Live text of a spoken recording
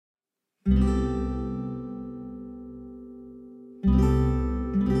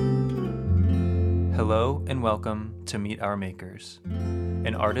Hello and welcome to Meet Our Makers,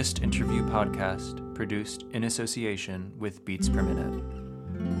 an artist interview podcast produced in association with Beats Per Minute.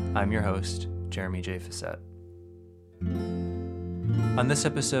 I'm your host, Jeremy J. Facette. On this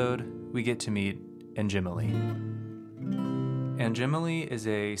episode, we get to meet Anjimali. Anjimali is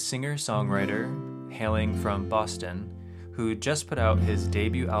a singer-songwriter hailing from Boston who just put out his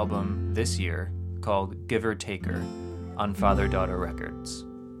debut album this year called Giver Taker on Father-Daughter Records.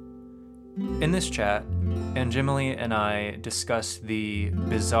 In this chat, Anjimali and I discuss the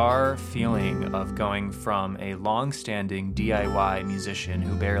bizarre feeling of going from a long-standing DIY musician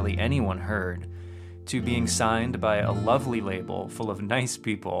who barely anyone heard to being signed by a lovely label full of nice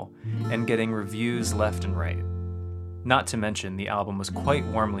people and getting reviews left and right. Not to mention, the album was quite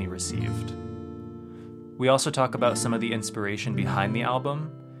warmly received. We also talk about some of the inspiration behind the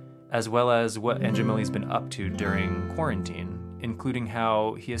album, as well as what Anjimali's been up to during quarantine, including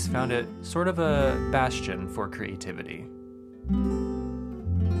how he has found it sort of a bastion for creativity.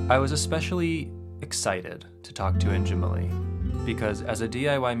 I was especially excited to talk to Anjimali because as a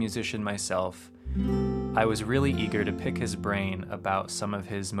DIY musician myself, I was really eager to pick his brain about some of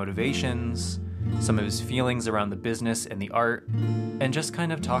his motivations, some of his feelings around the business and the art, and just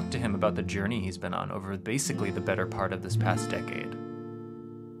kind of talk to him about the journey he's been on over basically the better part of this past decade.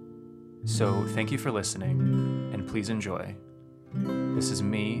 So thank you for listening, and please enjoy. This is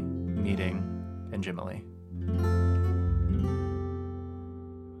me meeting Anjimali.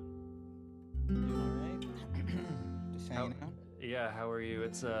 How are you?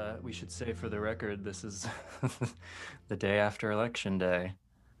 It's we should say for the record, this is the day after election day.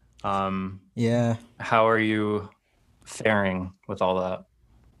 Yeah. How are you faring with all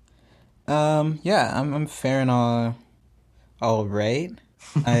that? Yeah, I'm faring all right.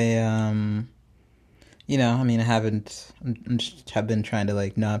 I I have been trying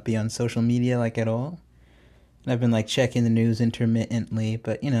to not be on social media at all. And I've been checking the news intermittently,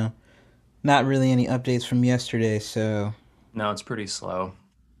 but not really any updates from yesterday, so No, it's pretty slow.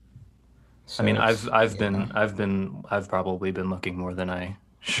 so I mean, it's I've probably been looking more than I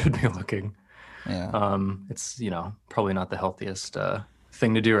should be looking. yeah. It's, probably not the healthiest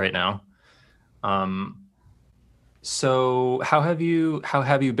thing to do right now. So how have you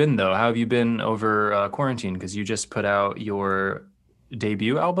been though? How have you been over quarantine? Because you just put out your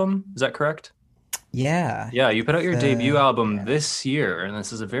debut album, is that correct? Yeah. Yeah, you put out your debut album Yeah. this year, and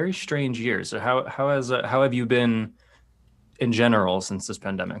this is a very strange year. So how have you been in general since this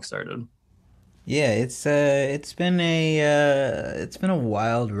pandemic started? Yeah, it's been a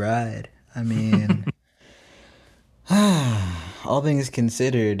wild ride. I mean, all things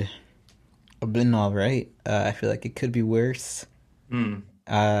considered, I've been all right. I feel like it could be worse. Hmm.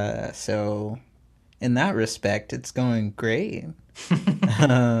 So in that respect, it's going great.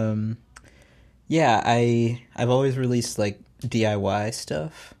 Um, yeah, I've always released DIY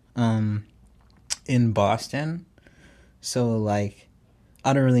stuff in Boston. So I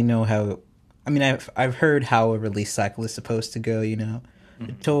don't really know how. I mean, I've heard how a release cycle is supposed to go. The Mhm.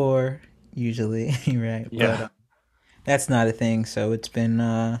 tour usually, right? But Yeah. that's not a thing. So it's been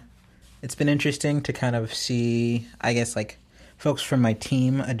interesting to kind of see, I guess, folks from my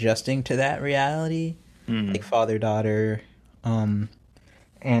team adjusting to that reality, like Mm. father daughter, um,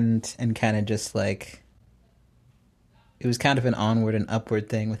 and kind of just it was kind of an onward and upward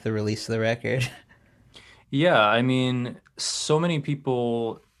thing with the release of the record. Yeah, I mean, so many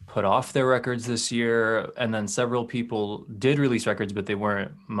people put off their records this year, and then several people did release records, but they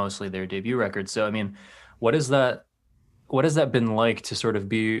weren't mostly their debut records. So, I mean, what is that? What has that been like to sort of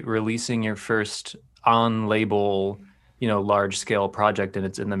be releasing your first on label, large scale project, and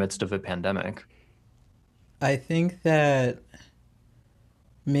it's in the midst of a pandemic? I think that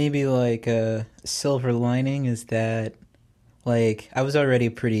maybe a silver lining is that I was already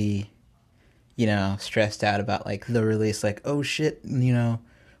pretty stressed out about the release, oh shit,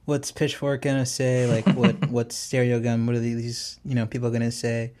 what's Pitchfork gonna say, what's Stereo Gun, what are these people gonna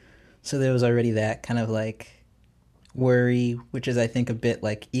say. So there was already that kind of worry, which is I think a bit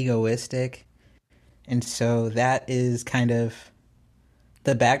egoistic, and so that is kind of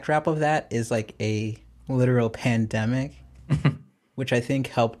the backdrop of that is a literal pandemic, which I think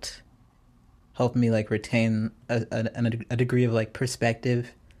helped me retain a degree of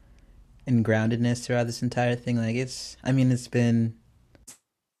perspective and groundedness throughout this entire thing. It's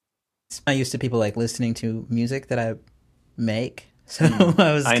not used to people listening to music that I make, so Mm.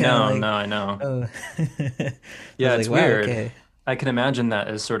 I was I kind of know, no, I know. oh. I was Yeah, it's wow, weird. okay. I can imagine that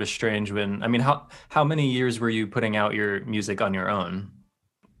as sort of strange when, I mean, how many years were you putting out your music on your own?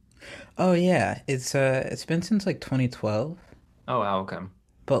 Oh yeah, it's been since 2012, Oh, wow, okay.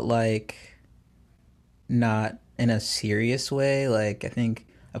 but not in a serious way. Like I think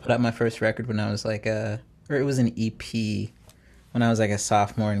I put out my first record when I was like or it was an EP when I was like a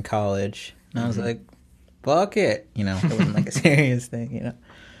sophomore in college, and I was like, "Fuck it," you know. It wasn't like a serious thing, you know.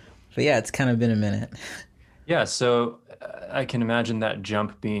 But yeah, it's kind of been a minute. Yeah, so I can imagine that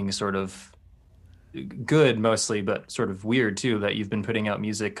jump being sort of good mostly, but sort of weird too, that you've been putting out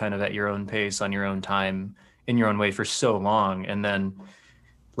music kind of at your own pace, on your own time, in your own way for so long. And then,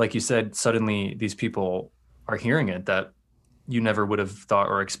 like you said, suddenly these people are hearing it that you never would have thought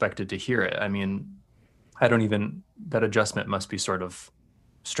or expected to hear it. I mean, I don't even, that adjustment must be sort of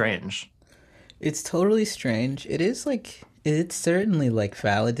strange. It's totally strange. It is like it's certainly like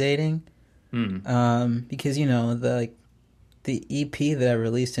validating. Hmm. Because you know the EP that I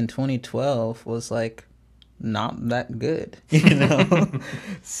released in 2012 was like not that good, you know.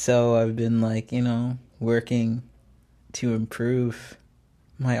 So I've been like, you know, working to improve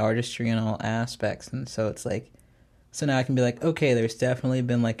my artistry in all aspects, and so it's like, so now I can be like, okay, there's definitely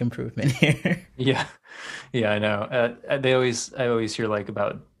been like improvement here. Yeah, yeah, I know. I always hear like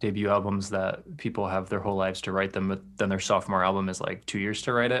about debut albums that people have their whole lives to write them, but then their sophomore album is like 2 years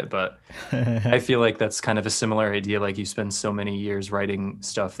to write it. But I feel like that's kind of a similar idea. Like you spend so many years writing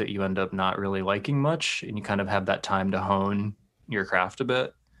stuff that you end up not really liking much, and you kind of have that time to hone your craft a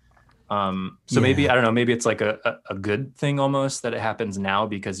bit. So maybe, Yeah. I don't know, maybe it's like a good thing almost that it happens now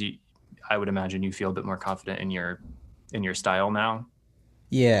because I would imagine you feel a bit more confident in your style now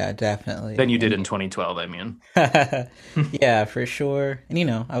Yeah, definitely. than you did And in 2012, I mean. yeah, for sure. And you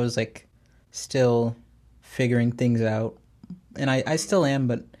know, I was like still figuring things out. And I still am,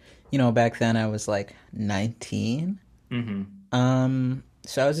 but you know, back then I was like 19. Hmm.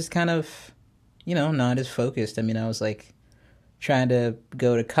 So I was just kind of, you know, not as focused. I mean, I was like trying to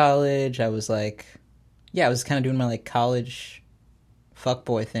go to college. I was like, yeah, I was kind of doing my like college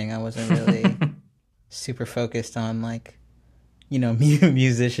fuckboy thing. I wasn't really super focused on like, you know,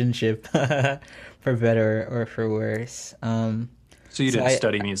 musicianship for better or for worse. So you So didn't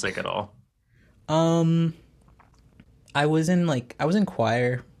study music at all? um, I was in like, I was in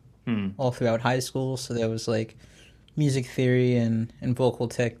choir Hmm. all throughout high school. So there was like music theory and vocal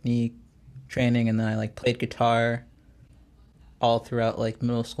technique training. And then I like played guitar all throughout like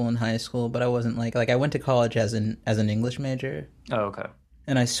middle school and high school, but I wasn't like I went to college as an English major, Oh, okay.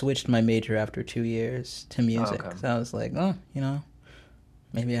 and I switched my major after 2 years to Oh, music. okay. So I was like, oh, you know,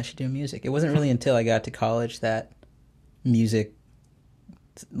 maybe I should do music. It wasn't really until I got to college that music,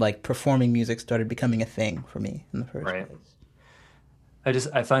 like performing music, started becoming a thing for me in the first Right. place.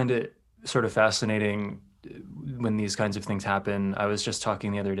 I find it sort of fascinating when these kinds of things happen. I was just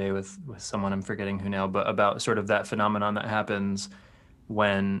talking the other day with someone, I'm forgetting who now, but about sort of that phenomenon that happens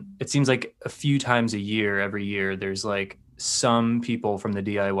when it seems like a few times a year, every year, there's like some people from the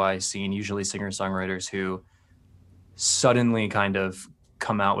DIY scene, usually singer-songwriters, who suddenly kind of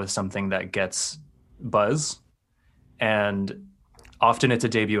come out with something that gets buzz. And often it's a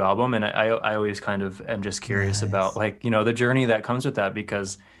debut album. And I always kind of am just curious about Nice. like, you know, the journey that comes with that,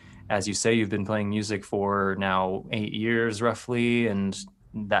 because as you say, you've been playing music for now 8 years roughly. And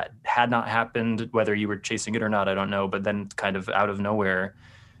that had not happened, whether you were chasing it or not, I don't know. But then kind of out of nowhere,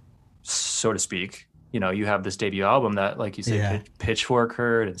 so to speak, you know, you have this debut album that, like you say, Yeah. Pitchfork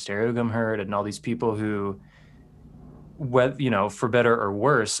heard and Stereogum heard, and all these people who, whether, you know, for better or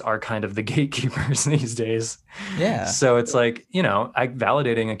worse, are kind of the gatekeepers these days. Yeah. So it's like, you know,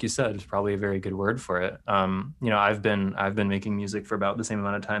 validating, like you said, is probably a very good word for it. You know, I've been making music for about the same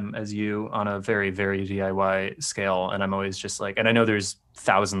amount of time as you on a very, very DIY scale. And I'm always just like, and I know there's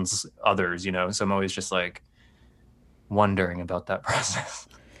thousands others, you know, so I'm always just like wondering about that process.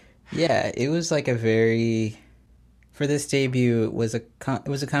 Yeah, it was like a very for this debut it was it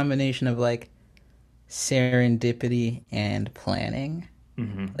was a combination of like serendipity and planning,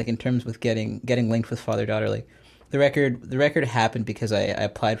 Hmm. like in terms with getting linked with father daughter. Like the record happened because I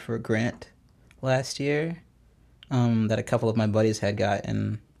applied for a grant last year, that a couple of my buddies had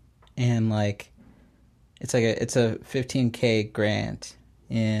gotten, and like it's a 15K grant,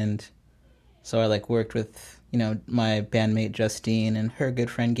 and so I like worked with, you know, my bandmate Justine and her good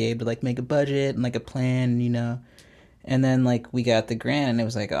friend Gabe to like make a budget and like a plan, you know. And then like we got the grant and it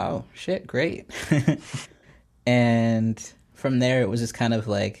was like, oh shit, great. And from there it was just kind of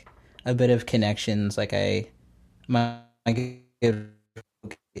like a bit of connections. Like my good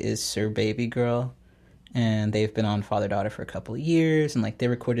is Sir Baby Girl, and they've been on Father Daughter for a couple of years, and like they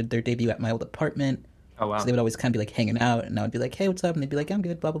recorded their debut at my old apartment. Oh, So they wow. would always kind of be like hanging out, and I would be like, "Hey, what's up?" And they'd be like, "I'm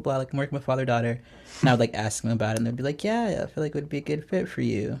good, blah blah blah." Like I'm working with father daughter, and I would like ask them about it, and they'd be like, "Yeah, I feel like it would be a good fit for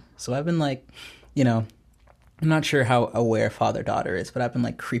you." So I've been like, you know, I'm not sure how aware father daughter is, but I've been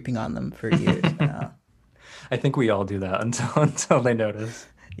like creeping on them for years now. I think we all do that until they notice.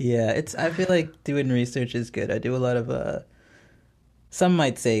 Yeah, it's I feel like doing research is good. I do a lot of some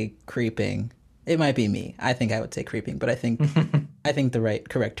might say creeping. It might be me. I think I would say creeping, but I think the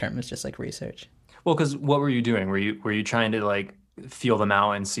correct term is just like research. Well, because what were you doing? Were you trying to like feel them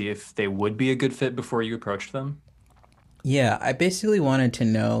out and see if they would be a good fit before you approached them? Yeah, I basically wanted to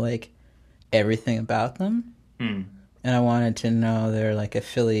know like everything about them, Hmm. and I wanted to know their like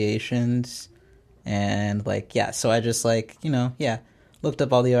affiliations and like yeah, so I just like, yeah, looked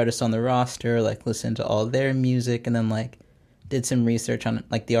up all the artists on the roster, like listened to all their music and then like did some research on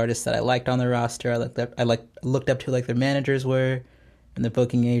like the artists that I liked on the roster. Looked up to like their managers were and their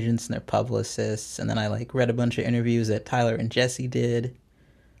booking agents and their publicists, and then I like read a bunch of interviews that Tyler and Jesse did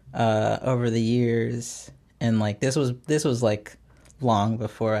over the years, and like this was like long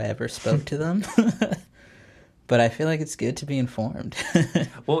before I ever spoke to them. But I feel like it's good to be informed.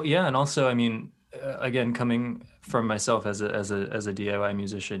 Well, yeah, and also, I mean, again, coming from myself as a DIY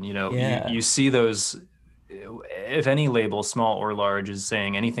musician, you Yeah. you see those. If any label, small or large, is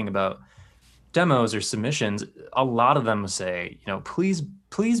saying anything about demos or submissions, a lot of them say,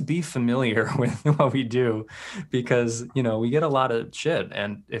 please be familiar with what we do, because we get a lot of shit,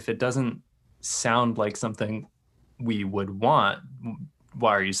 and if it doesn't sound like something we would want,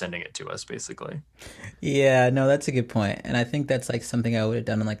 why are you sending it to us, basically? Yeah, no, that's a good point. And I think that's like something I would have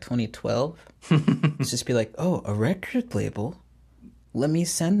done in like 2012. It's just be like, oh, a record label. Let me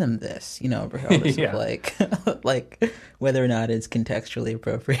send them this, regardless of Yeah. like like whether or not it's contextually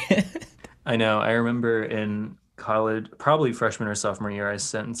appropriate. I know. I remember in college, probably freshman or sophomore year, I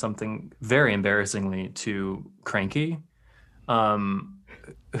sent something very embarrassingly to Cranky, um,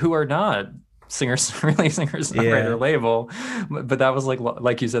 who are not really Yeah. singer-songwriter label, but that was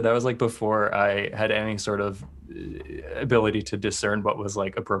like you said, that was like before I had any sort of ability to discern what was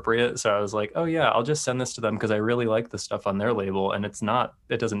like appropriate. So I was like, oh yeah, I'll just send this to them because I really like the stuff on their label, and it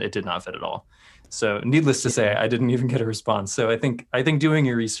did not fit at all. So needless to say, Yeah. I didn't even get a response. So I think doing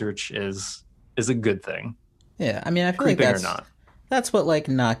your research is a good thing, Yeah. I mean, I feel like creeping or not. that's what like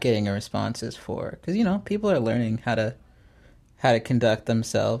not getting a response is for, cuz people are learning how to conduct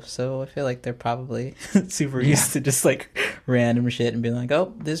themselves. So I feel like they're probably super Yeah. used to just like random shit and being like,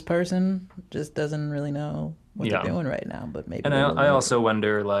 "Oh, this person just doesn't really know what they're Yeah. doing right now, but maybe And they I, will I later." also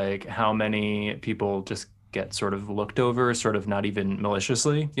wonder like how many people just get sort of looked over, sort of not even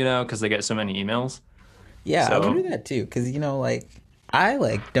maliciously, because they get so many emails. Yeah, I So wonder that too, cuz like I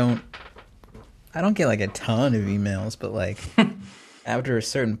like don't get like a ton of emails, but like after a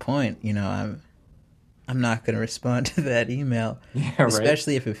certain point, I'm not going to respond to that email, yeah, right.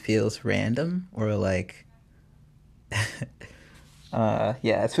 especially if it feels random or like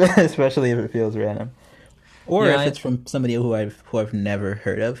yeah, especially if it feels random. Or Yeah, if it's from somebody who I've never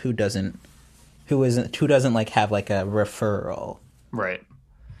heard of, who doesn't like have like a referral. right.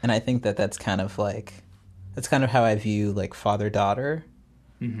 And I think that that's kind of how I view like father daughter,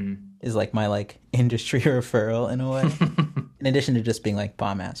 Hmm. is like my like industry referral in a way. In addition to just being like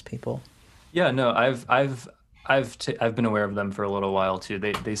bomb ass people. Yeah, no, I've been aware of them for a little while too.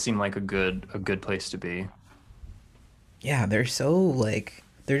 They seem like a good place to be, Yeah, they're just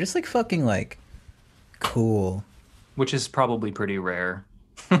like fucking like cool. which is probably pretty rare.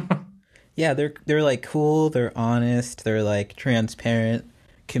 Yeah, they're like cool, they're honest, they're like transparent,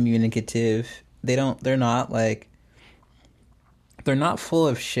 communicative. They're not full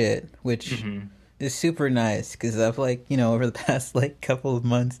of shit, which Hmm. is super nice because I've like, over the past like couple of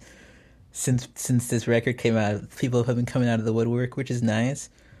months since this record came out, people have been coming out of the woodwork, which is nice.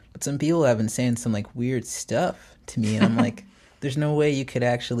 But some people have been saying some like weird stuff to me, and I'm like, there's no way you could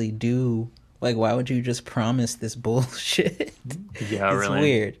actually do like, why would you just promise this bullshit? Yeah, It's really.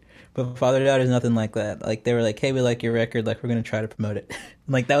 weird. But Father Daughter is nothing like that. Like they were like, hey, we like your record, like we're gonna try to promote it.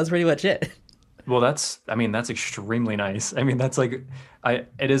 Like that was pretty much it. Well, I mean, that's extremely nice. I mean, that's like,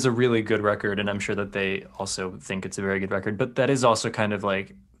 it is a really good record, and I'm sure that they also think it's a very good record. But that is also kind of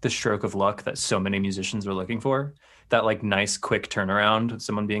like the stroke of luck that so many musicians are looking for. That like nice, quick turnaround.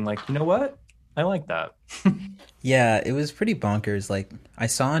 Someone being like, you know what? I like that. Yeah, it was pretty bonkers. Like I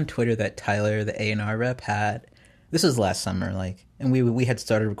saw on Twitter that Tyler, the A&R rep, had this was last summer, like, and we had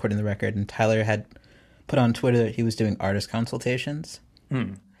started recording the record, and Tyler had put on Twitter that he was doing artist consultations,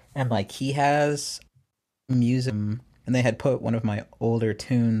 Hmm. and like he has music, and they had put one of my older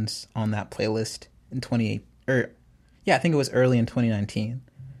tunes on that playlist in 28 or yeah, I think it was early in 2019.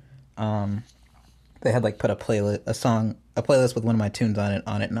 Um, they had like put a playlist with one of my tunes on it,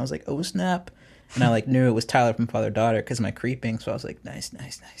 and I was like, oh snap. And I like knew it was Tyler from Father Daughter because of my creeping, so I was like, nice,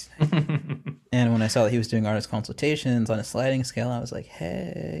 nice, nice, nice. And when I saw that he was doing artist consultations on a sliding scale, I was like,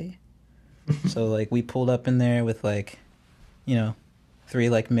 hey. So like we pulled up in there with like, you know, three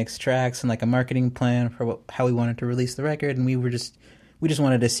like mixed tracks and like a marketing plan for how we wanted to release the record, and we just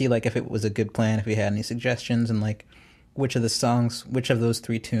wanted to see like if it was a good plan, if we had any suggestions, and like which of the songs, which of those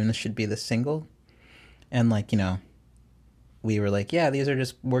three tunes should be the single. And like, you know, we were like, yeah, these are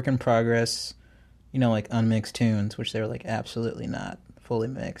just work in progress, you know, like unmixed tunes, which they were like absolutely not fully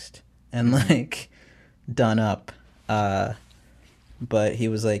mixed and like done up. But he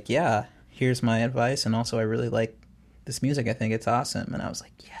was like, yeah, here's my advice, and also I really like this music. I think it's awesome. And I was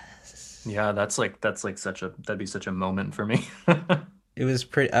like, yes. Yeah, that's like such a that'd be such a moment for me. It was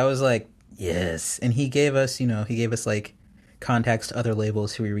pretty. I was like, yes. And he gave us, you know, he gave us like contacts to other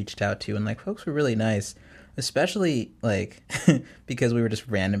labels who we reached out to, and like folks were really nice, especially like because we were just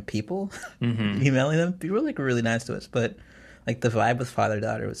random people Hmm. emailing them. People were like really nice to us, but like the vibe with father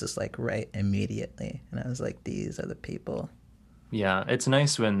daughter was just like right immediately, and I was like, these are the people. Yeah, it's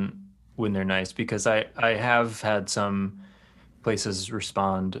nice when they're nice because I have had some places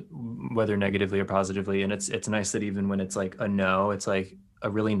respond whether negatively or positively, and it's nice that even when it's like a no, it's like a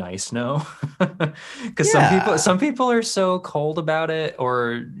really nice no. Because Yeah, some people are so cold about it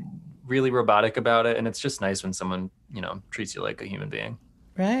or really robotic about it, and it's just nice when someone, treats you like a human being.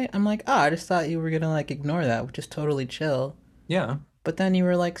 right. I'm like, oh, I just thought you were gonna like ignore that, which is totally chill. Yeah. But then you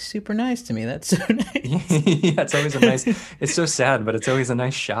were like super nice to me. That's so nice. Yeah, it's always a nice, it's so sad, but it's always a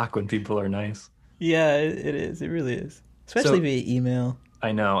nice shock when people are nice. Yeah, it is. It really is. Especially So via email.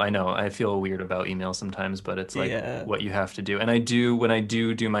 I know. I feel weird about email sometimes, but it's like Yeah. what you have to do. And I do when I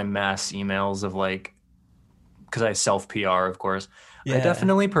do my mass emails of like, because I self PR, of course, I Yeah.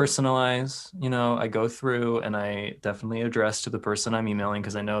 definitely personalize. I go through and I definitely address to the person I'm emailing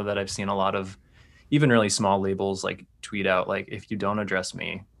because I know that I've seen a lot of even really small labels like tweet out like, if you don't address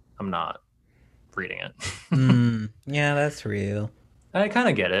me, I'm not reading it. Yeah, that's real. I kind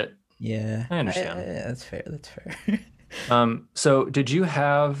of get it. Yeah. I I, understand. that's fair. That's fair. So did you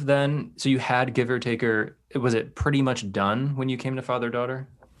have then, so you had Give or Taker, was it pretty much done when you came to Father Daughter?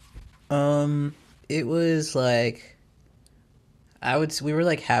 um, it was like we were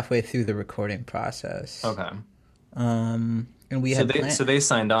like halfway through the recording process. Okay. And we So had they planned. so they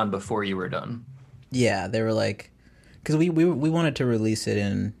signed on before you were done. Yeah, they were like, because we wanted to release it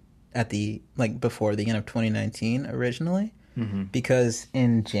in at the like before the end of 2019 originally. Mm-hmm. Because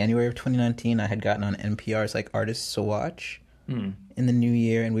in January of 2019, I had gotten on NPR's like Artists to Watch Mm. in the new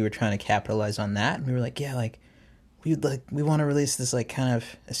year, and we were trying to capitalize on that. And we were like, yeah, we want to release this like kind of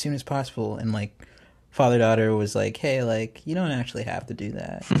as soon as possible. And like father daughter was like, hey, like you don't actually have to do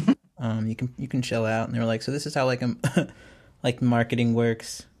that. You can chill out. And they were like, so this is how like like marketing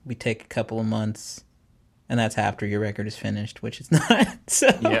works. We take a couple of months, and that's after your record is finished, which it's not.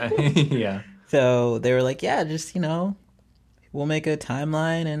 Yeah. Yeah. So they were like, yeah, just we'll make a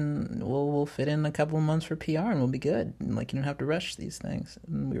timeline and we'll fit in a couple of months for PR and we'll be good. And like you don't have to rush these things.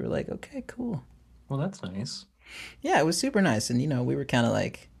 And we were like, okay, cool. Well, that's nice. Yeah, it was super nice. And we were kind of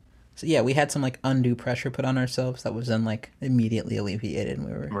like, so yeah, we had some like undue pressure put on ourselves that was then like immediately alleviated, and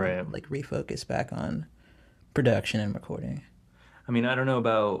we were able Right. to like refocus back on production and recording. I mean, I don't know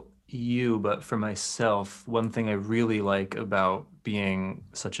about you, but for myself, one thing I really like about being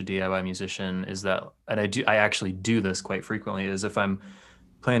such a DIY musician is that, and I actually do this quite frequently, is if I'm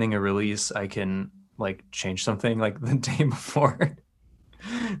planning a release, I can like change something like the day before.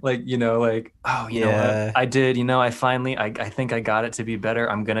 Like, like, oh, you know what? Yeah, I did, I think I got it to be better.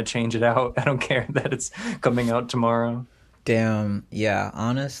 I'm gonna change it out. I don't care that it's coming out tomorrow. damn. Yeah,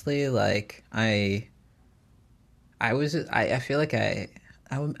 honestly, like I feel like I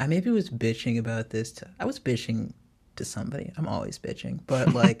maybe was bitching about this. I was bitching to somebody. I'm always bitching,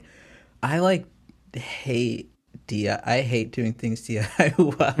 but like I like hate I hate doing things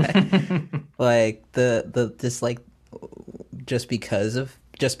DIY. Like the this like just because of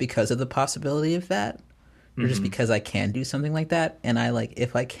the possibility of that, or just Hmm. because I can do something like that, and I like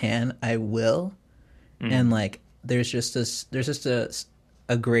if I can, I will. And Hmm. like there's just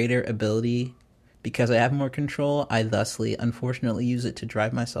a greater ability because I have more control. I thusly unfortunately use it to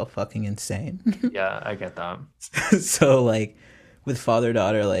drive myself fucking insane. Yeah, I get that. So like with father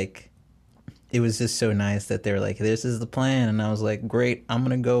daughter, like it was just so nice that they were like, this is the plan, and I was like, great, I'm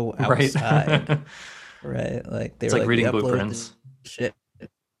gonna go Right. outside. Right, like they It's were like like, we reading upload this blueprints. shit.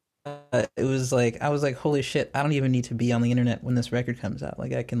 It was like I was like, holy shit, I don't even need to be on the internet when this record comes out.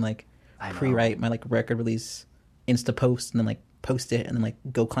 Like I can like I know. pre-write my like record release insta post and then like post it and then like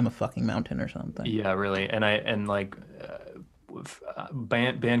go climb a fucking mountain or something. Yeah, really. And like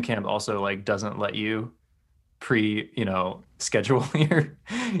Bandcamp also like doesn't let you. schedule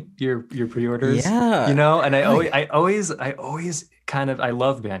your pre-orders, Yeah. and Like, I always kind of, I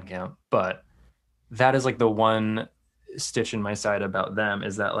love Bandcamp, but that is like the one stitch in my side about them,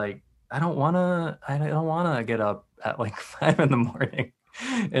 is that like I don't want to get up at like 5 in the morning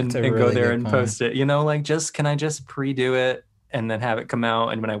that's a and go really there good and point. post it, like, just, can I just pre-do it and then have it come out,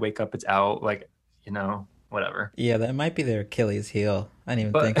 and when I wake up it's out, like, whatever. Yeah, that might be their Achilles heel. I didn't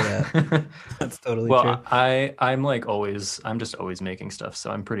even But think of that. That's totally true. well, I'm just always making stuff,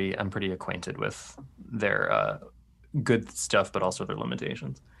 so I'm pretty acquainted with their good stuff, but also their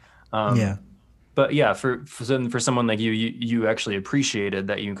limitations. Yeah. Um, but yeah, for someone like you actually appreciated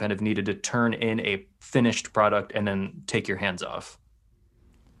that you kind of needed to turn in a finished product and then take your hands off.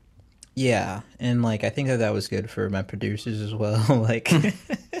 Yeah, and like I think that that was good for my producers as well. Like,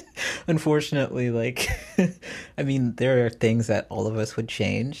 unfortunately, like, I mean, there are things that all of us would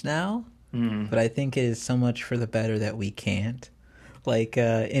change now, Mm. but I think it is so much for the better that we can't. Like,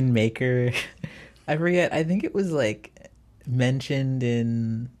 in Maker, I forget. I think it was like mentioned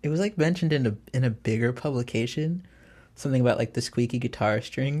in a bigger publication, something about like the squeaky guitar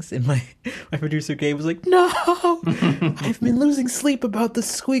strings, and my producer Gabe was like, "No, I've been losing sleep about the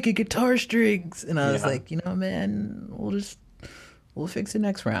squeaky guitar strings," and I was Yeah. like, man, we'll fix it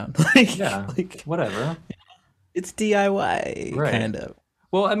next round. like Yeah. like Whatever. it's DIY Right. kind of.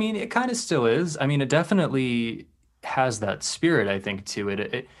 Well, I mean, it kind of still is. I mean, it definitely has that spirit, I think, to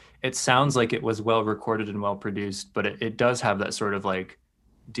it. It sounds like it was well recorded and well produced, but it does have that sort of like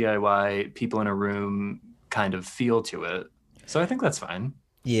DIY, people in a room kind of feel to it. So I think that's fine.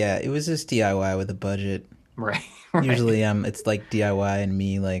 Yeah, it was just DIY with a budget. Right. Usually, Right. it's like DIY and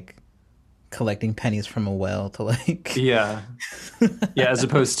me like collecting pennies from a well to like. Yeah. Yeah, as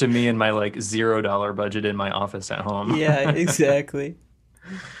opposed to me and my like $0 budget in my office at home. Yeah, exactly.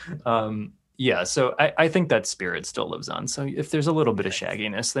 Yeah, so I think that spirit still lives on. So if there's a little bit of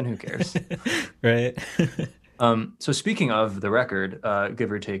shagginess, then who cares? Right. So speaking of the record,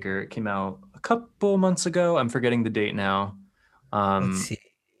 Give or Taker came out a couple months ago. I'm forgetting the date now. Let's Um, see.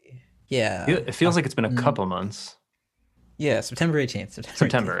 Yeah. it feels like it's been a couple months. Yeah, September 18th. September 18th.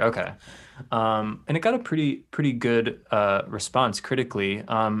 September, okay. And it got a pretty good response critically.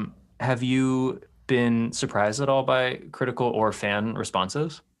 Have you been surprised at all by critical or fan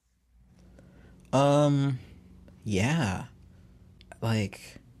responses? Um, yeah. Like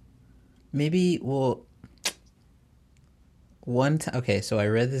maybe well one time okay, so I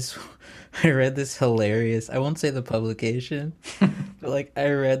read this I read this hilarious, I won't say the publication, but like I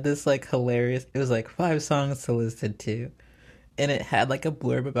read this like hilarious, it was like 5 songs to listen to. And it had like a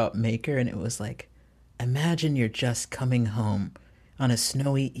blurb about Maker, and it was like, imagine you're just coming home on a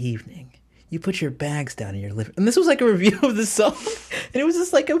snowy evening. You put your bags down in your living, and this was like a review of the song, and it was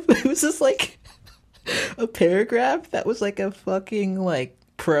just like a paragraph that was like a fucking like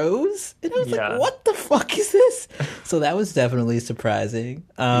prose, and I was like, Yeah. what the fuck is this? So that was definitely surprising.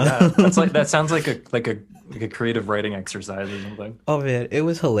 Yeah, that sounds like a creative writing exercise or something. Oh man, it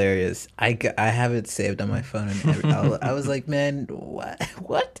was hilarious. I have it saved on my phone, and I was like, man, what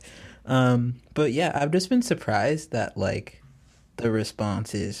what? But yeah, I've just been surprised that like the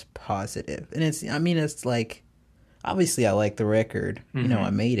response is positive, and it's like obviously I like the record, I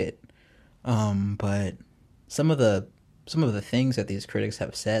Hmm. made it, but some of the some of the things that these critics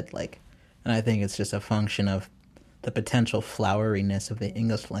have said, like, and I think it's just a function of the potential floweriness of the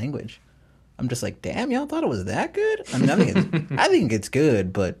English language. I'm just like, damn, y'all thought it was that good? I mean, I think it's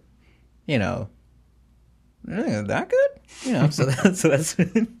good, but you know, that good? So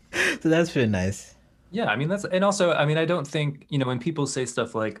that's been nice. Yeah, I mean and also, I mean, I don't think, when people say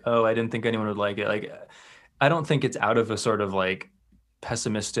stuff like, "Oh, I didn't think anyone would like it," like, I don't think it's out of a sort of like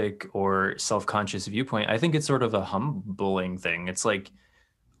pessimistic or self-conscious viewpoint. I think it's sort of a humbling thing. It's like,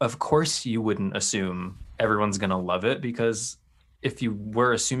 of course you wouldn't assume everyone's gonna love it, because if you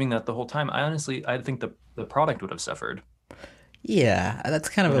were assuming that the whole time, I think the product would have suffered, Yeah, that's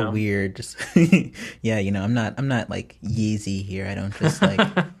kind of you a know? weird. Just yeah, I'm not like Yeezy here. I don't just like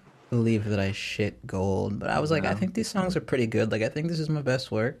believe that I shit gold. But I was like, I Yeah. think these songs are pretty good. Like, I think this is my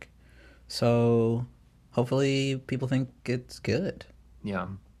best work. So hopefully people think it's good. Yeah.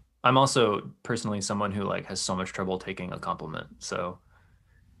 I'm also personally someone who like has so much trouble taking a compliment. So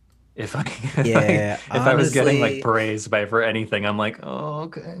if I Yeah, if I was getting like honestly, praised by for anything, I'm like, oh,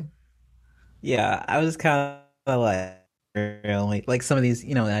 okay. yeah, I was kind of like really like some of these.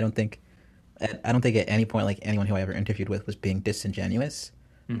 I don't think at any point like anyone who I ever interviewed with was being disingenuous.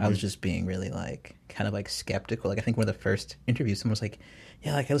 I was Hmm. just being really like kind of like skeptical. Like I think one of the first interviews, someone was like,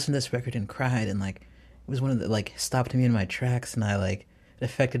 "Yeah, like I listened to this record and cried, and like it was one of the like stopped me in my tracks, and I like it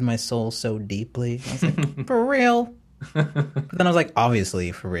affected my soul so deeply. I was like, for real? But then I was like,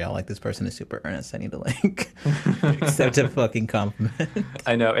 obviously, for real. Like, this person is super earnest. I need to, like, accept a fucking compliment.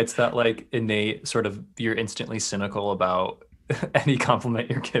 I know it's that like innate sort of you're instantly cynical about any compliment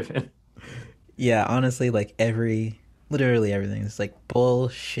you're given. Yeah, honestly, like, literally everything is like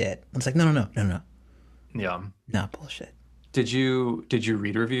bullshit. It's like, no, no, no, no, no. Yeah. Not bullshit. Did you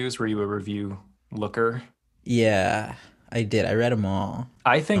read reviews? Were you a review looker? Yeah, I did. I read them all.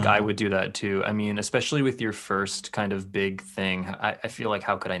 I think I Um, would do that too. I mean, especially with your first kind of big thing, I feel like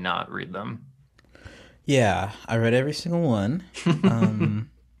how could I not read them? yeah, I read every single one. Um,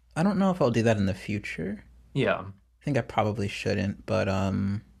 I don't know if I'll do that in the future. Yeah. I think I probably shouldn't, but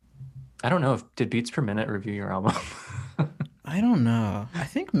I don't know if did Beats Per Minute review your album? I don't know. I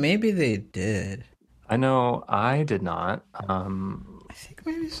think maybe they did. I know I did not. I think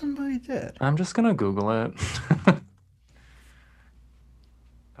maybe somebody did. I'm just gonna Google it.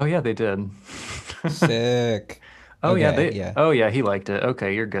 Oh yeah, they did. Sick. Oh yeah, Okay, they. yeah. Oh yeah, he liked it.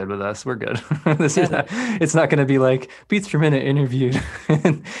 Okay, you're good with us. We're good. This Yeah, is not, it's not going to be like Beats Per Minute interviewed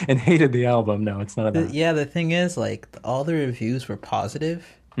and hated the album. No, it's none of that. yeah, the thing is, like, all the reviews were positive,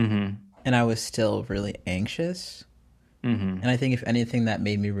 Mm-hmm. and I was still really anxious. Mm-hmm. And I think if anything, that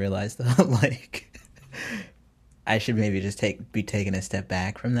made me realize that, like, I should maybe just be taking a step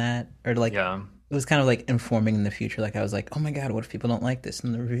back from that, or like, Yeah. it was kind of like informing in the future. Like, I was like, oh my god, what if people don't like this?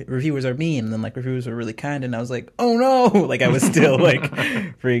 And the reviewers are mean, and then like reviewers are really kind, and I was like, oh no, like I was still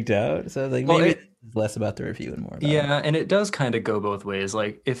like freaked out. So like Well, maybe it it's less about the review and more about yeah, and it does kind of go both ways.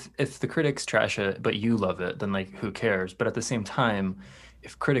 Like if the critics trash it, but you love it, then like who cares? But at the same time,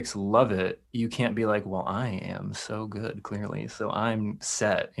 if critics love it, you can't be like, well, I am so good, clearly, so I'm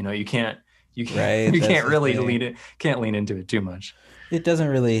set. You can't right. you That's can't the really thing. can't lean into it too much. It doesn't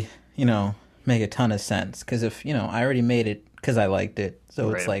really, make a ton of sense because if I already made it because I liked it, so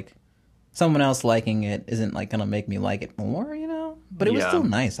it's Right. like someone else liking it isn't like gonna make me like it more. But it was still Yeah.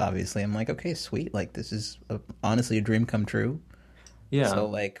 nice. Obviously, I'm like, okay, sweet. Like this is honestly a dream come true. Yeah. So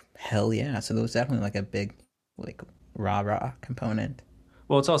like, hell yeah. So there was definitely like a big like rah rah component.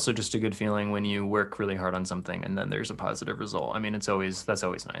 Well, it's also just a good feeling when you work really hard on something and then there's a positive result. I mean, that's always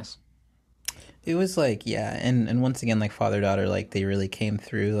nice. It was like, yeah, and once again, like father daughter, like they really came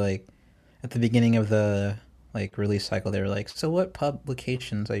through. Like at the beginning of the like release cycle, they were like, so what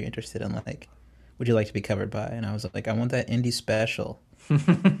publications are you interested in? Like, would you like to be covered by? And I was like, I want that indie special.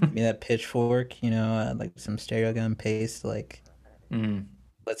 Give me that pitchfork, like some stereo gun paste, like Mm.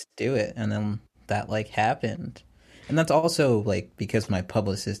 let's do it. And then that like happened. And that's also like because my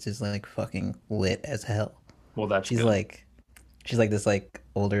publicist is like fucking lit as hell. Well, that's She's good. like she's like this like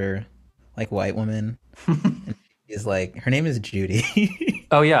older like white woman. And she's like her name is Judy.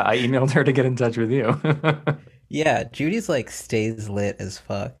 Oh yeah, I emailed her to get in touch with you. Yeah, Judy's like stays lit as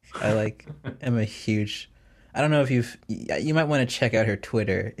fuck. I like am a huge I don't know if you might want to check out her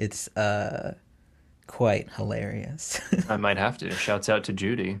Twitter. It's quite hilarious. I might have to. Shouts out to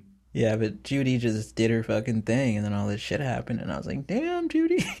Judy. Yeah, but Judy just did her fucking thing, and then all this shit happened, and I was like, "Damn,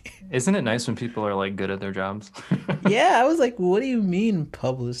 Judy." Isn't it nice when people are like good at their jobs? Yeah, I was like, "What do you mean,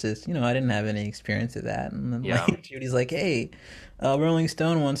 publicist?" I didn't have any experience with that, and then Yeah. like Judy's like, "Hey, Rolling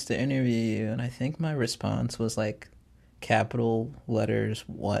Stone wants to interview you," and I think my response was like, capital letters,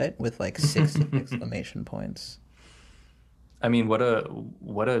 what with like 60 exclamation points. I mean, what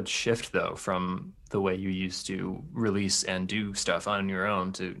a shift though from the way you used to release and do stuff on your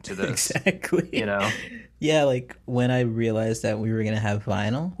own to this, you Exactly. know? Yeah, like when I realized that we were gonna have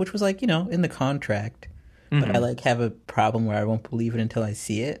vinyl, which was like, in the contract, but I Hmm. like have a problem where I won't believe it until I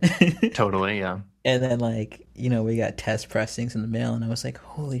see it. Totally, yeah. And then like, we got test pressings in the mail and I was like,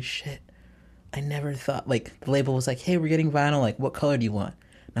 holy shit. I never thought like the label was like, hey, we're getting vinyl, like what color do you want?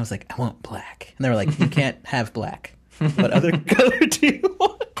 And I was like, I want black. And they were like, you can't have black. What other color do you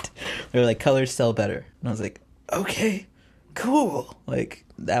want? They were like, colors sell better. And I was like, okay, cool. Like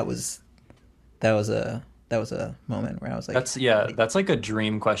that was a moment where I was like, Yeah, that's like a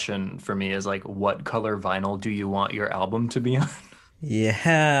dream question for me is like what color vinyl do you want your album to be on?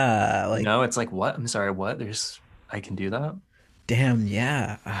 yeah, You like know, it's like what? I'm sorry, what? I can do that? damn,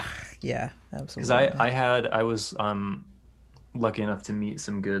 yeah, yeah, Because absolutely I was lucky enough to meet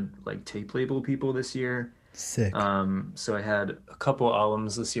some good like tape label people this year. sick. So I had a couple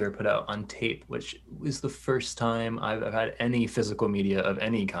albums this year put out on tape, which was the first time I've had any physical media of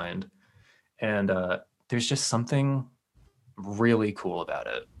any kind. And there's just something really cool about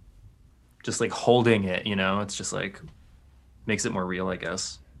it. Just like holding it, it's just like makes it more real, I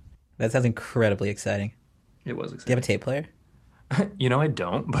guess. That sounds incredibly exciting. It was Do you have a exciting. tape player? I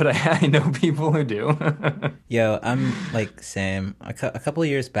don't, but I know people who do. Yo, I'm like Sam. A couple of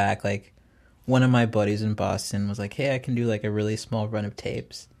years back, like one of my buddies in Boston was like, "Hey, I can do like a really small run of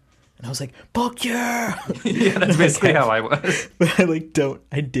tapes," and I was like, "Fuck yeah!" Yeah, that's basically how I was. But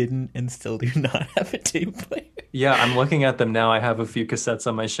I didn't, and still do not have a tape player. Yeah, I'm looking at them now. I have a few cassettes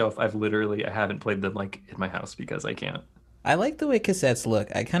on my shelf. I haven't played them like in my house because I can't. I like the way cassettes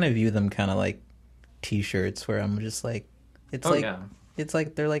look. I kind of view them kind of like T-shirts, where I'm just like, it's Oh like, yeah. it's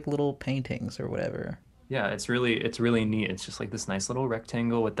like they're like little paintings or whatever. Yeah, it's really neat. It's just like this nice little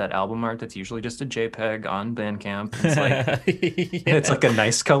rectangle with that album art that's usually just a JPEG on Bandcamp. It's Yeah. like a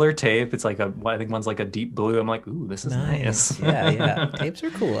nice color tape. It's like I think one's like a deep blue. I'm like, ooh, this is Nice. nice. Yeah, yeah. Tapes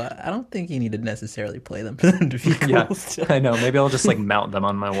are cool. I don't think you need to necessarily play them for them to be Yeah, cool still. I know. Maybe I'll just like mount them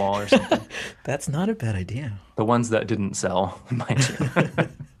on my wall or something. That's not a bad idea. The ones that didn't sell, mind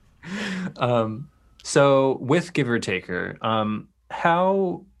you. So with Give or Taker,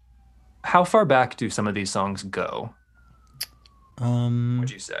 how far back do some of these songs go, Um,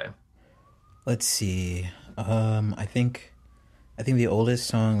 would you say? let's see. I think the oldest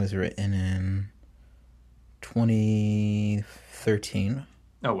song was written in 2013,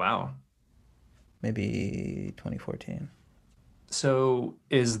 Oh, wow. maybe 2014. So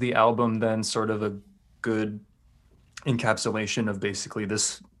is the album then sort of a good encapsulation of basically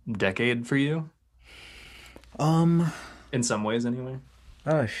this decade for you? Um, In some ways, anyway.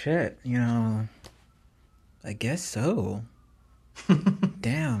 oh shit, I guess so.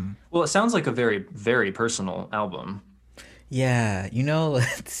 Damn. Well, it sounds like a very, very personal album. Yeah,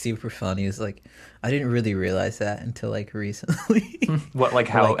 what's super funny is like I didn't really realize that until like recently. What,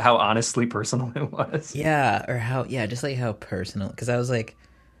 like Like, how honestly personal it was? yeah, or how, yeah, just like how personal. Because I was like,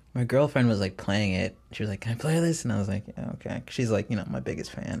 my girlfriend was like playing it. She was like, "Can I play this?" And I was like, "Yeah, okay." She's like, my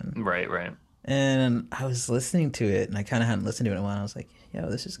biggest fan. Right, right. And I was listening to it, and I kind of hadn't listened to it in a while. I was like, "Yo,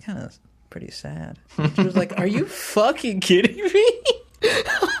 this is kind of pretty sad." She was like, "Are you fucking kidding me?"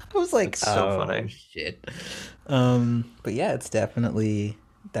 I was like, It's so "Oh funny. shit." But yeah, it's definitely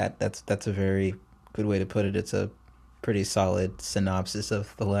that's a very good way to put it. It's a pretty solid synopsis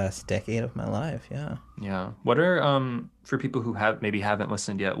of the last decade of my life. Yeah. Yeah. What are for people who haven't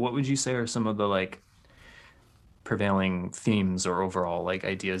listened yet, what would you say are some of the like prevailing themes or overall like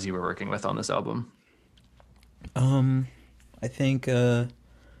ideas you were working with on this album? Um, I think a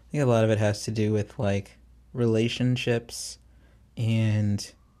lot of it has to do with like relationships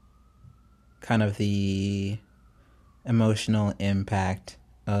and kind of the emotional impact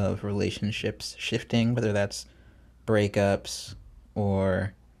of relationships shifting, whether that's breakups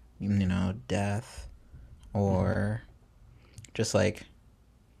or death Mhm. or just like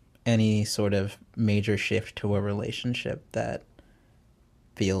any sort of major shift to a relationship that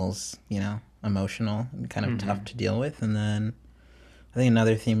feels, emotional and kind of tough Mhm. to deal with. And then I think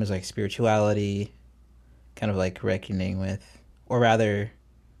another theme is like spirituality, kind of like reckoning with, or rather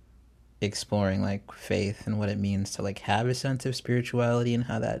exploring like faith and what it means to like have a sense of spirituality and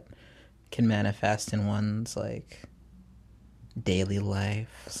how that can manifest in one's like daily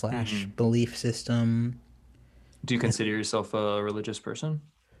life slash Mhm. belief system. Do you consider yourself a religious person?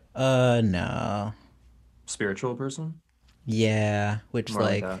 No. Spiritual person? Yeah, which More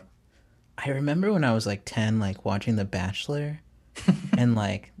like like a I remember when I was like 10 like watching The Bachelor and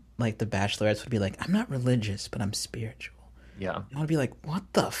like the bachelorettes would be like, "I'm not religious, but I'm spiritual." yeah. And I'd be like,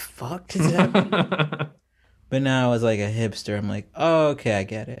 "What the fuck does that mean?" But now as like a hipster, I'm like, "Oh, okay, I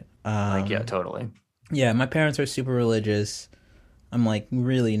get it." Like yeah, totally. Yeah, my parents are super religious. I'm like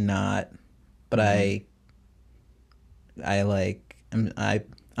really not, but Hmm. I like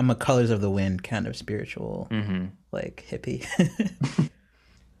I'm a colors of the wind kind of spiritual Hmm. like hippie.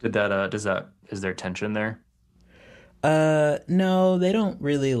 Did that does that is there tension there? No, they don't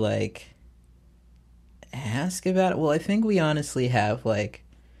really like ask about it. Well, I think we honestly have like,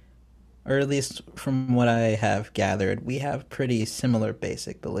 or at least from what I have gathered, we have pretty similar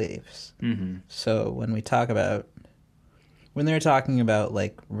basic beliefs. Hmm. So when they're talking about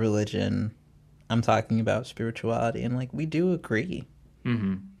like religion, I'm talking about spirituality, and like we do agree.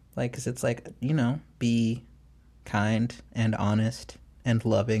 Hmm. Like, 'cause it's like, be kind and honest and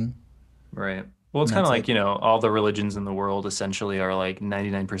loving. Right. Well, it's And kind of that's like, like, all the religions in the world essentially are like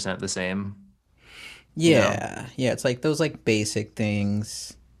 99% the same, you know? yeah, yeah, it's like those like basic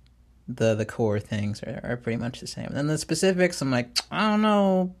things, the core things are pretty much the same. And then the specifics, I'm like, I don't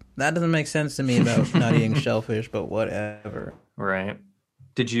know, that doesn't make sense to me about not eating shellfish, but whatever. Right.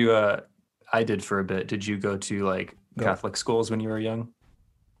 Did you I did for a bit. Did you go to like Go. Catholic schools when you were young?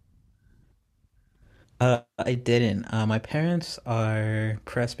 I didn't. My parents are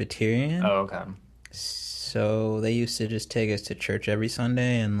Presbyterian, Oh, okay. So they used to just take us to church every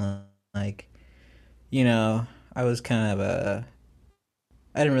Sunday, and like, you know, I was kind of a.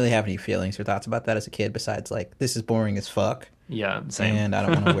 I didn't really have any feelings or thoughts about that as a kid, besides like this is boring as fuck, Yeah, same. and I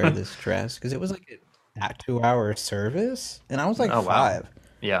don't want to wear this dress because it was like a 2 hour service, and I was like Oh wow. 5. I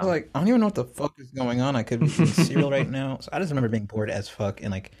Yeah. was like, I don't even know what the fuck is going on. I could be eating cereal right now. So I just remember being bored as fuck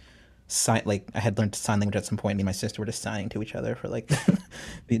and like like I had learned sign language at some point. Me and my sister were just signing to each other for like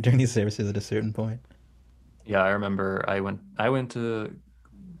during these services at a certain point. Yeah, I remember I went to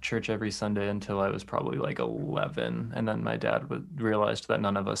church every Sunday until I was probably like 11, and then my dad realized that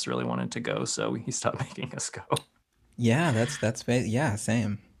none of us really wanted to go, so he stopped making us go. Yeah, yeah,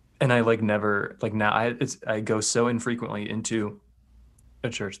 same. And I like never like now I go so infrequently into a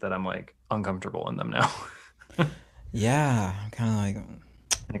church that I'm like uncomfortable in them now. Yeah, I'm kind of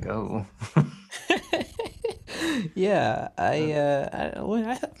Like, oh. like, yeah.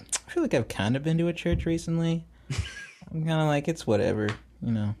 I feel like I've kind of been to a church recently. I'm kind of like it's whatever,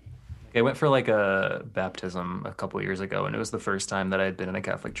 you know. I went for like a baptism a couple years ago, and it was the first time that I had been in a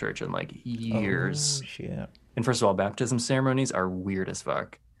Catholic church in like Oh years. shit. And first of all, baptism ceremonies are weird as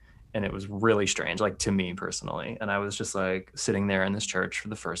fuck. And it was really strange, like to me personally. And I was just like sitting there in this church for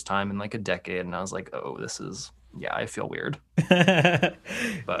the first time in like a decade, and I was like, oh, this is, yeah, I feel weird.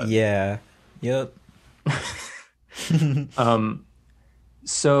 But Yeah. Yep. um,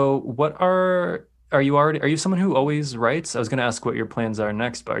 so are you someone who always writes? I was gonna ask what your plans are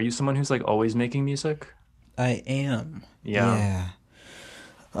next, but are you someone who's like always making music? I am. Yeah.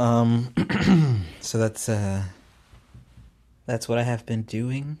 Yeah. So that's what I have been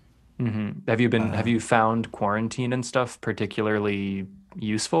doing. Have Uh you found quarantine and stuff particularly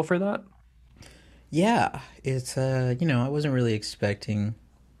useful for that? yeah, it's I wasn't really expecting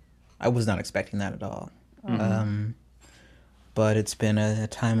I was not expecting that at all. Mm-hmm. Um but it's been a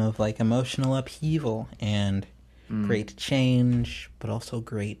time of like emotional upheaval and Mm. great change, but also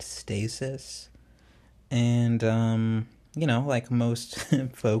great stasis. And like most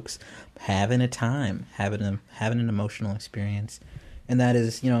folks having a time, having an emotional experience, and that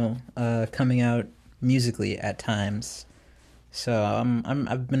is coming out musically at times. So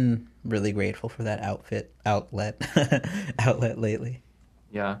I've been really grateful for that outlet outlet lately.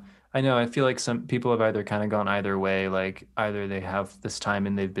 Yeah, I know. I feel like some people have either kind of gone either way. Like either they have this time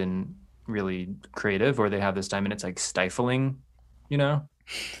and they've been really creative, or they have this time and it's like stifling, you know?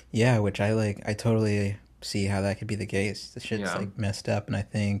 Yeah, which I totally see how that could be the case. The shit's Yeah. like messed up, and I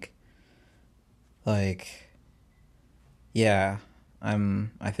think like yeah,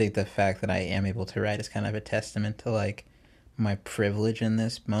 I think the fact that I am able to write is kind of a testament to like my privilege in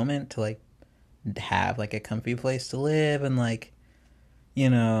this moment to like have like a comfy place to live and like, you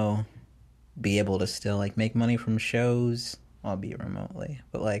know, be able to still like make money from shows, albeit remotely.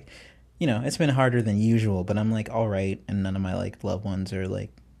 But like, it's been harder than usual, but I'm like all right, and none of my like loved ones are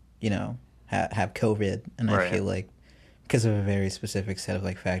like, have COVID, and I Right. feel like because of a very specific set of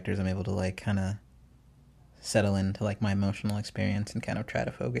like factors, I'm able to like kind of settle into like my emotional experience and kind of try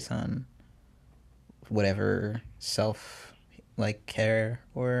to focus on whatever self like care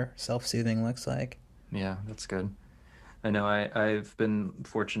or self-soothing looks like. Yeah, that's good. I know I've been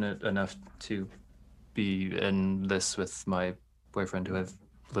fortunate enough to be in this with my boyfriend who I've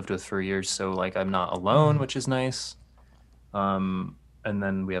lived with for years, so like I'm not alone, which is nice. And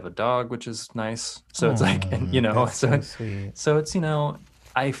then we have a dog, which is nice. So it's like, and Oh, that's so so sweet. so it's,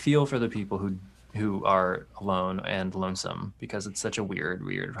 I feel for the people who are alone and lonesome because it's such a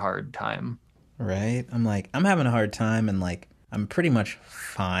weird, hard time. Right? I'm like, I'm having a hard time and like I'm pretty much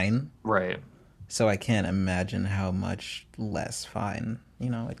fine. Right. So I can't imagine how much less fine,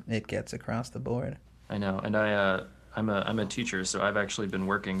 it gets across the board. I know. And I'm a teacher, so I've actually been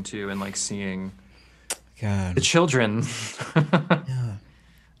working too and like seeing the God. children. Yeah.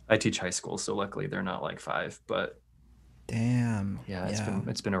 I teach high school, so luckily they're not like 5, but Damn. yeah, it's Yeah. been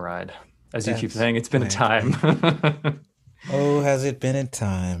it's been a ride. As you keep That's saying, it's been a quite a time. dream. Oh, has it been a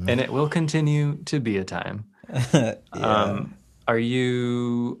time? And it will continue to be a time. Yeah. Are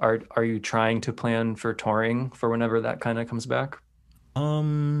you trying to plan for touring for whenever that kind of comes back?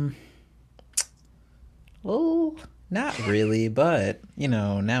 Um, well, not really, but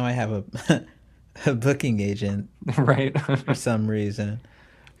now I have a a booking agent Right? for some reason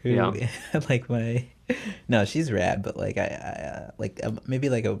Yeah. who like my no, she's rad, but like maybe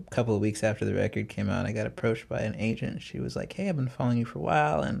like a couple of weeks after the record came out, I got approached by an agent. She was like, "Hey, I've been following you for a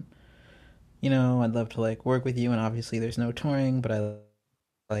while, and I'd love to like work with you. And obviously, there's no touring, but I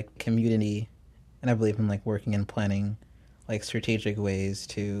like community, and I believe in like working and planning like strategic ways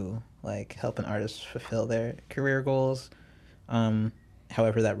to like help an artist fulfill their career goals. Um,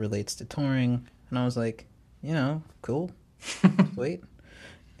 however that relates to touring." And I was like, cool, sweet.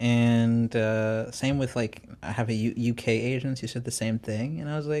 And same with like I have a UK agents who said the same thing, and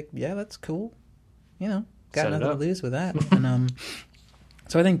I was like, yeah, that's cool. Got Set it nothing to up. lose with that. And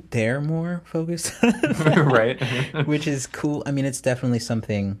so I think they're more focused on that, Right. which is cool. I mean, it's definitely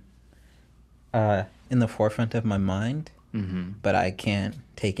something in the forefront of my mind, Hmm. but I can't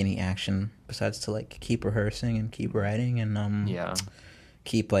take any action besides to like keep rehearsing and keep writing and Yeah.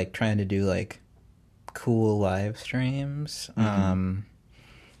 keep like trying to do like cool live streams. Hmm.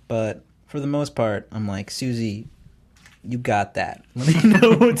 But for the most part, I'm like, Susie, you got that. Let me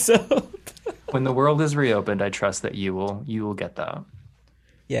know what's up. When the world is reopened, I trust that you will get that.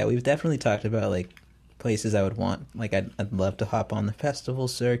 Yeah, we've definitely talked about like places I would want. Like, I'd love to hop on the festival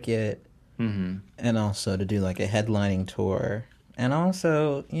circuit, Hmm. and also to do like a headlining tour. And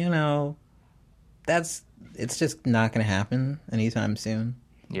also, that's it's just not going to happen anytime soon.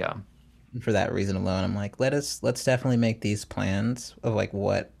 Yeah. For that reason alone, I'm like, let's definitely make these plans of like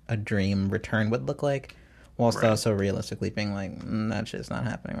what a dream return would look like, whilst Right. also realistically being like, that shit's not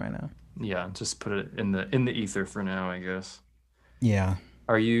happening right now. Yeah. Just put it in the ether for now, I guess. Yeah.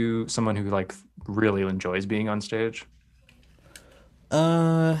 Are you someone who like really enjoys being on stage?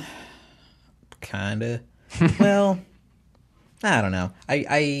 Uh, kinda. Well, I don't know.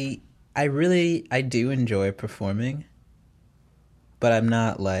 I really I do enjoy performing, but I'm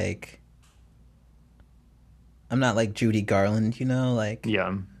not like Judy Garland, like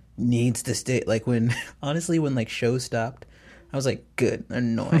Yeah. needs to stay like when honestly when like shows stopped, I was like, good,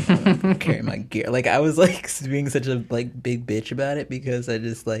 annoying. I'm gonna fucking carry my gear. Like I was like being such a like big bitch about it because I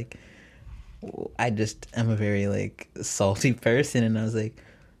just am a very like salty person, and I was like,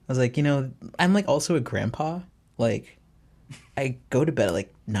 I'm like also a grandpa. Like I go to bed at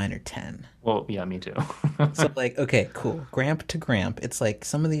like 9 or 10. Well, yeah, me too. So like, okay, cool. Gramp to gramp. It's like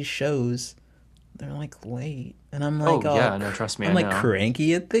some of these shows, they're like late, and I'm like, Oh, oh, yeah, no, trust me, I'm I like know.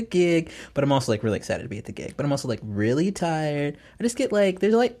 cranky at the gig, but I'm also like really excited to be at the gig. But I'm also like really tired. I just get like,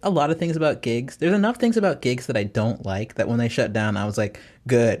 there's like a lot of things about gigs. There's enough things about gigs that I don't like that when they shut down, I was like,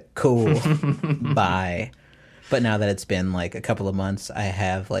 good, cool, bye. But now that it's been like a couple of months, I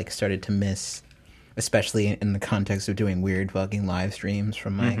have like started to miss, especially in the context of doing weird fucking live streams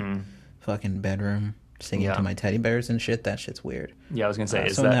from my Hmm. fucking bedroom, singing to Yeah. my teddy bears and shit. That shit's weird. Yeah, I was gonna say,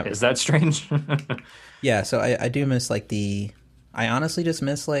 is So in that that, is that strange? yeah, so I do miss like I honestly just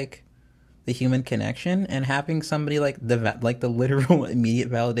miss like the human connection and having somebody like the literal immediate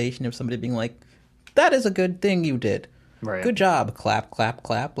validation of somebody being like, that is a good thing you did. Right. Good job. Clap, clap,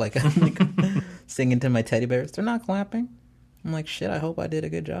 clap. Like I'm like singing to my teddy bears. They're not clapping. I'm like, shit, I hope I did a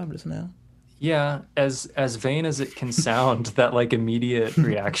good job just now. Yeah, as vain as it can sound, that like immediate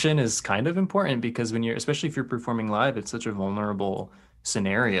reaction is kind of important because when you're, especially if you're performing live, it's such a vulnerable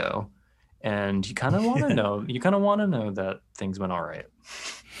scenario, and Yeah. you kind of want to know that things went all right.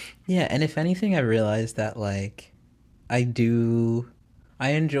 Yeah, and if anything, I realized that like I do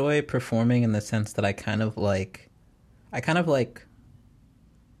I enjoy performing in the sense that I kind of like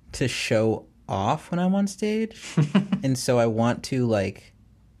to show off when I'm on stage. And so I want to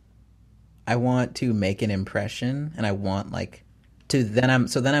make an impression, and I want like to then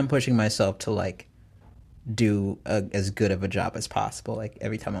I'm pushing myself to like do as good of a job as possible. Like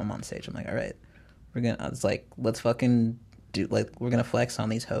every time I'm on stage, I'm like, all right, it's like, let's fucking do, like, we're gonna flex on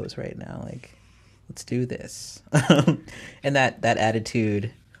these hoes right now. Like, let's do this. And that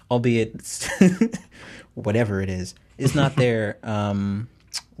attitude, albeit whatever it is not there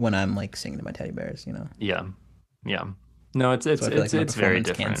when I'm like singing to my teddy bears. Yeah, yeah. No, it's So it's I feel it's like my it's very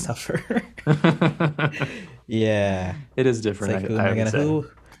performance can different. suffer. Yeah. It is It's different, like, who am I I would gonna say.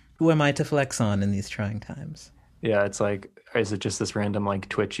 who am I to flex on in these trying times? Yeah, it's like, is it just this random like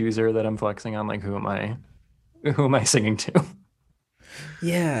Twitch user that I'm flexing on? Like, who am I singing to?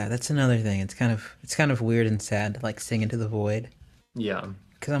 Yeah, that's another thing. It's kind of weird and sad to like sing into the void. Yeah.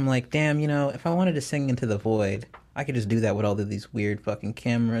 Because I'm like, damn, if I wanted to sing into the void, I could just do that with all of these weird fucking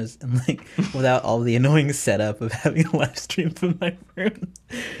cameras and like without all the annoying setup of having a live stream from my room.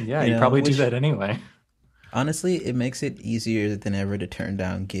 Yeah, you probably do Which that anyway. honestly, it makes it easier than ever to turn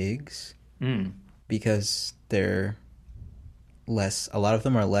down gigs Mm, because a lot of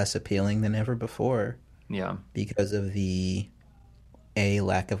them are less appealing than ever before yeah. because of the A,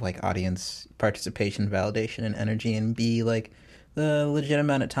 lack of like audience participation, validation, and energy, and B, like the legit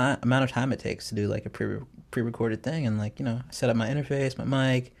amount of time it takes to do like a pre-recorded thing. And like, I set up my interface, my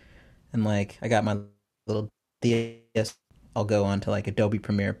mic, and like I got my little DS. I'll go on to like Adobe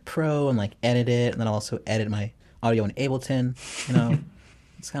Premiere Pro and like edit it, and then I'll also edit my audio in Ableton. You know,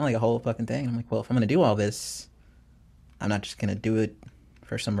 it's kind of like a whole fucking thing. I'm like, well, if I'm gonna do all this, I'm not just gonna do it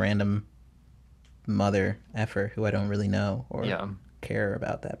for some random mother effer who I don't really know or Yeah. care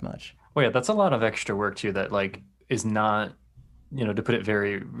about that much. Well, yeah, that's a lot of extra work too that like is not, to put it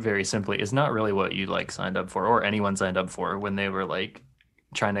very, very simply, is not really what you like signed up for or anyone signed up for when they were like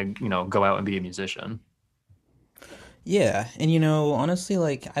trying to, go out and be a musician. Yeah, and honestly,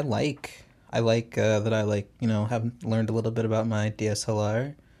 like I like that I like have learned a little bit about my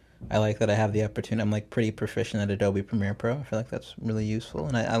DSLR. I like that I have the opportunity. I'm like pretty proficient at Adobe Premiere Pro. I feel like that's really useful,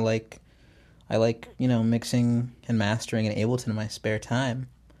 and I like mixing and mastering in Ableton in my spare time.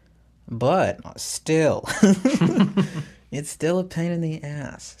 But still, it's still a pain in the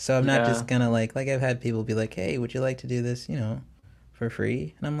ass. So I'm not Yeah. just gonna like I've had people be like, "Hey, would you like to do this, for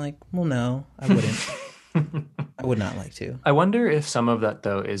free?" And I'm like, "Well, no, I wouldn't. I would not like to." I wonder if some of that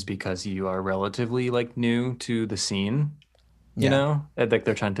though is because you are relatively like new to the scene, Yeah. and like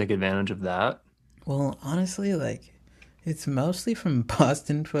they're trying to take advantage of that. Well, honestly, like it's mostly from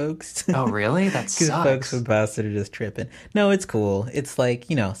Boston folks. Oh, really? That Because folks from sucks. Boston are just tripping. No, it's cool. It's like,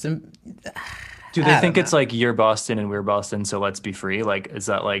 some Do they I don't think know. it's like you're Boston and we're Boston, so let's be free? Like, is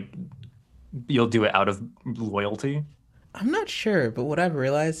that like you'll do it out of loyalty? I'm not sure, but what I've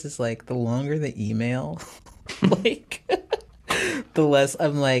realized is like the longer the email, like the less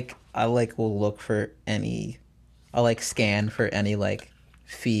I'm like I like will look for any I'll like scan for any like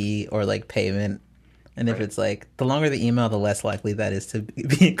fee or like payment. And if Right. it's like the longer the email, the less likely that is to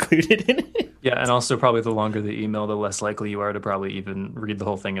be included in it. Yeah, and also probably the longer the email, the less likely you are to probably even read the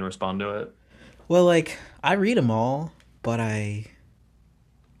whole thing and respond to it. Well, like I read them all, but I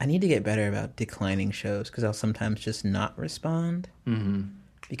need to get better about declining shows because I'll sometimes just not respond Hmm.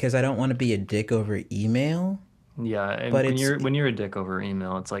 because I don't want to be a dick over email. Yeah, and But when it's you're a dick over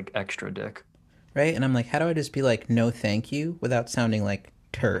email, it's like extra dick. right, and I'm like, how do I just be like, no, thank you, without sounding like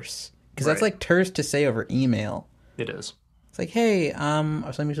terse? Because that's Right. like terse to say over email. It is. It's like, hey,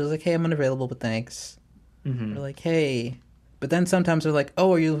 or somebody was like, hey, I'm unavailable, but thanks. Or Hmm. like, hey, but then sometimes they're like,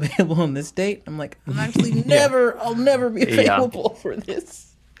 oh, are you available on this date? I'm like, I'm actually Yeah. I'll never be Yeah. available for this.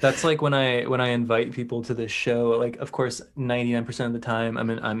 That's like when I invite people to this show, like of course 99% of the time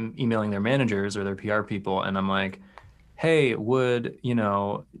I'm emailing their managers or their PR people and I'm like, "Hey, would,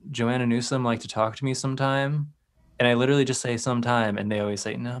 Joanna Newsom like to talk to me sometime?" And I literally just say sometime and they always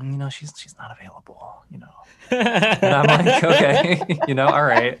say, "No, she's not available." And I'm like, "Okay, all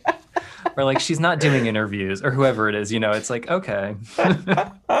right." Or like she's not doing interviews or whoever it is, it's like, "Okay."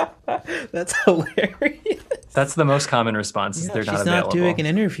 That's hilarious. That's the most common response is Yeah, they're not she's not doing available. an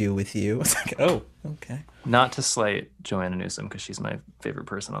interview with you. It's like, oh, okay. Not to slight Joanna Newsom because she's my favorite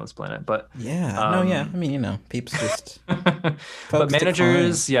person on this planet, but Yeah. No, yeah. I um, mean, peeps just but folks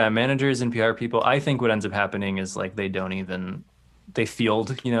decline. managers and PR people, I think what ends up happening is like they don't even they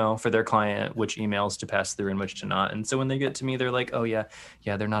field, for their client which emails to pass through and which to not. And so when they get to me, they're like, "Oh yeah,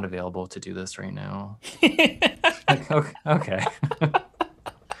 yeah, they're not available to do this right now." Like, okay, okay.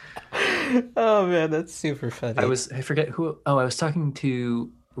 Oh man, that's super funny. I forget who. Oh, I was talking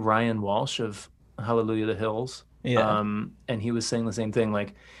to Ryan Walsh of Hallelujah the Hills, Yeah. and he was saying the same thing.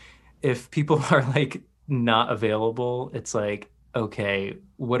 Like, if people are like not available, it's like, okay,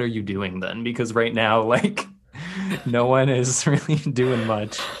 what are you doing then? Because right now, like, no one is really doing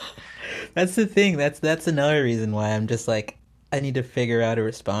much. That's the thing. That's another reason why I'm just like I need to figure out a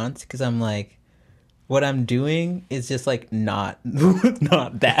response because I'm like what I'm doing is just like not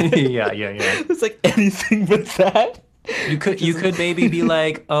not that. Yeah, yeah, yeah. It's like anything but that. You could maybe be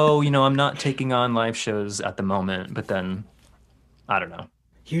like, oh, I'm not taking on live shows at the moment, but then I don't know.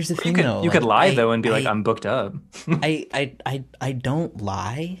 Here's the Or you thing could though, you could like lie though and be like, I'm booked up. I don't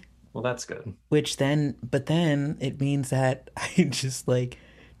lie, Well, that's good. which then but then it means that I just like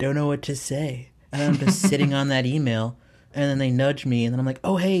don't know what to say. And I'm just sitting on that email and then they nudge me and then I'm like,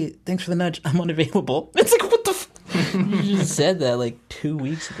 "Oh, hey, thanks for the nudge. I'm unavailable." It's like, "What the You just said that like 2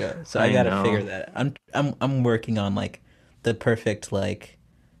 weeks ago." So I I got to figure know. that out. I'm working on like the perfect like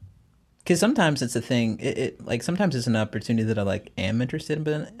because sometimes it's a thing. It like sometimes it's an opportunity that I like am interested in,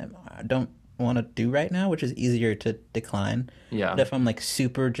 but I don't want to do right now, which is easier to decline. But Yeah. if I'm like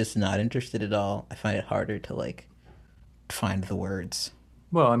super just not interested at all, I find it harder to like find the words.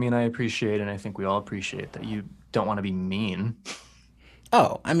 Well, I mean, I appreciate, and I think we all appreciate that you don't want to be mean.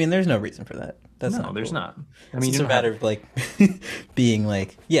 Oh, I mean, there's no reason for that. That's No, not there's cool. not. I It's mean, you just a don't have. matter of like being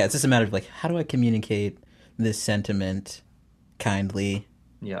like, yeah, it's just a matter of like, how do I communicate this sentiment kindly?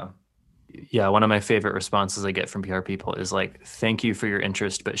 Yeah. Yeah, one of my favorite responses I get from PR people is like, "Thank you for your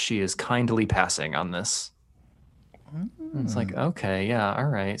interest, but she is kindly passing on this." It's like, okay, yeah, all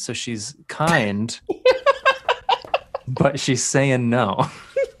right. So she's kind, but she's saying no.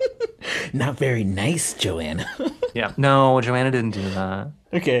 Not very nice, Joanna. Yeah. No, Joanna didn't do that.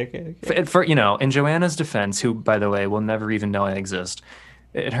 Okay. For in Joanna's defense, who by the way will never even know I exist.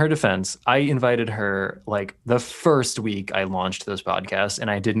 In her defense, I invited her like the first week I launched this podcast, and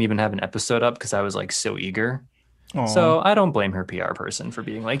I didn't even have an episode up because I was like so eager. Aw. So I don't blame her PR person for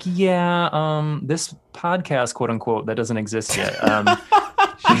being like, yeah, this podcast, quote unquote, that doesn't exist yet.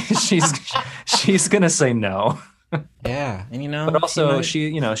 She's she's gonna say no. Yeah, and But she also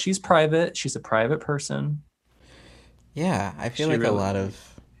might. she's private. She's a private person. Yeah, I feel She like a really lot of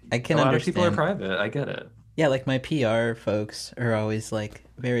I a can lot of people are understand. private. I get it. Yeah, like my PR folks are always like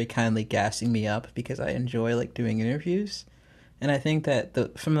very kindly gassing me up because I enjoy like doing interviews. And I think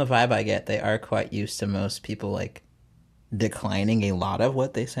that from the vibe I get, they are quite used to most people like declining a lot of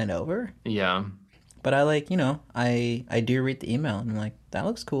what they send over. Yeah. But I like, I do read the email and I'm like, that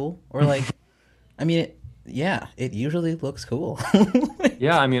looks cool. Or like, I mean, yeah, it usually looks cool.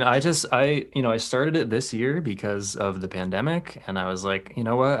 Yeah, I mean, I started it this year because of the pandemic, and I was like, you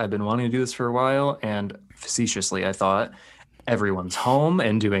know what? I've been wanting to do this for a while, and facetiously, I thought everyone's home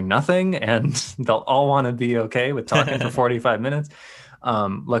and doing nothing, and they'll all want to be okay with talking for 45 minutes.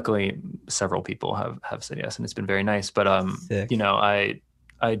 Luckily, several people have said yes, and it's been very nice. But Sick.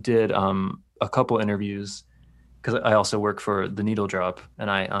 I did a couple interviews because I also work for the Needle Drop,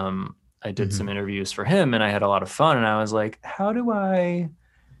 and I did some Hmm. interviews for him, and I had a lot of fun. And I was like, how do I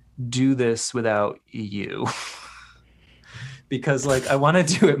do this without you? Because like I want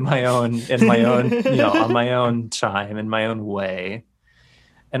to do it my own in my own, on my own time in my own way.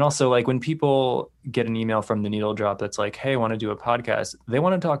 And also like when people get an email from the Needle Drop that's like, "Hey, I want to do a podcast." They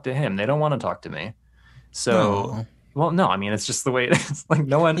want to talk to him. They don't want to talk to me. So, Oh, well, no, I mean, it's just the way it is. Like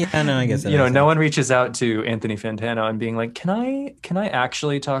no one, yeah, no, I guess that makes no sense. one reaches out to Anthony Fantano and being like, can I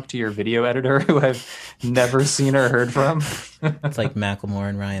actually talk to your video editor who I've never seen or heard from? It's like Macklemore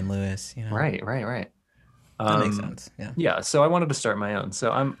and Ryan Lewis. Right, right, right. That makes Um, sense. Yeah. yeah, so I wanted to start my own.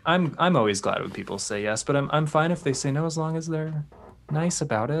 So I'm always glad when people say yes, but I'm fine if they say no as long as they're nice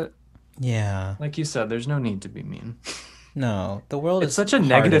about it. Yeah. Like you said, there's no need to be mean. No, the world It's is such a hard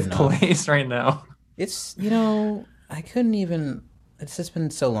negative enough. place right now. I couldn't even. It's just been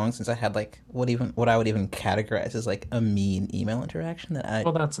so long since I had like what I would even categorize as like a mean email interaction that I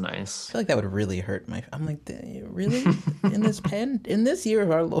Well, that's nice. feel like that would really hurt my. I'm like, really? In this year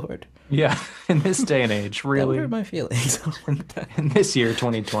of our Lord, Yeah, in this day and age, that would hurt really. my feelings. In this year,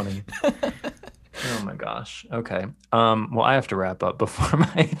 2020. Oh my gosh. Okay. Well, I have to wrap up before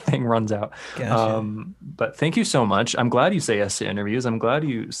my thing runs out. Gotcha. But thank you so much. I'm glad you say yes to interviews. I'm glad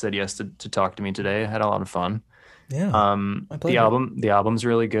you said yes to talk to me today. I had a lot of fun. Yeah, my The pleasure. album's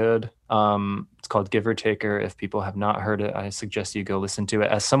really good. It's called Give or Taker. If people have not heard it, I suggest you go listen to it.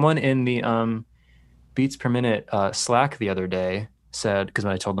 As someone in the Beats Per Minute Slack the other day said, because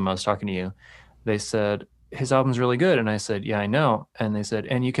when I told them I was talking to you, they said his album's really good, and I said, yeah, I know. And they said,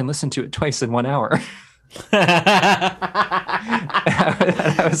 and you can listen to it twice in 1 hour.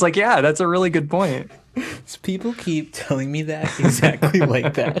 I was like, yeah, that's a really good point. People keep telling me that exactly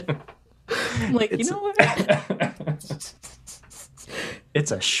like that. I'm like, you It's know what?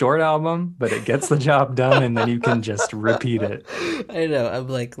 it's a short album, but it gets the job done, and then you can just repeat it. I know. I'm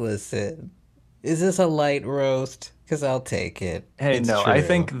like, listen, is this a light roast? Because I'll take it. Hey, It's no, I true.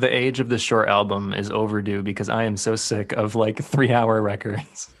 think the age of the short album is overdue because I am so sick of like 3 hour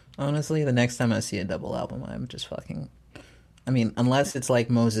records. Honestly, the next time I see a double album, I'm just fucking. I mean, unless it's like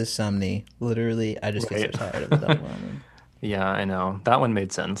Moses Sumney, literally, I just get so Right. tired of a double album. Yeah, I know. That one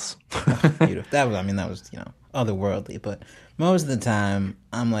made sense. Oh, beautiful. That was otherworldly. But most of the time,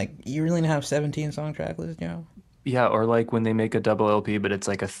 I'm like, you really have 17 song track list, yo? Yeah, or like when they make a double LP, but it's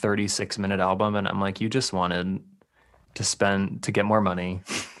like a 36-minute album, and I'm like, you just wanted to get more money.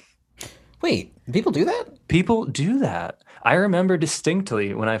 Wait, people do that? People do that. I remember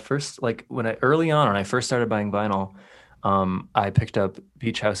distinctly when I first early on when I first started buying vinyl, I picked up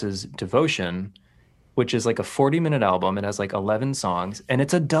Beach House's Devotion, which is like a 40-minute album. It has like 11 songs, and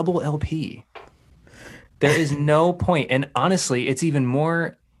it's a double LP. There is no point. And honestly, it's even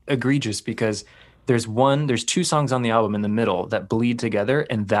more egregious because there's two songs on the album in the middle that bleed together,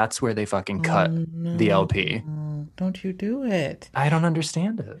 and that's where they fucking cut Oh the no! LP. Don't you do it? I don't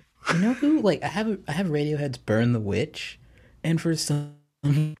understand it. You know who? Like, I have Radiohead's "Burn the Witch," and for some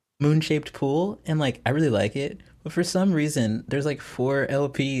moon shaped pool, and like I really like it, but for some reason there's like four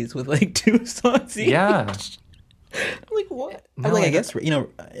LPs with like two songs Yeah. each. I'm like, what? I'm No, like, I I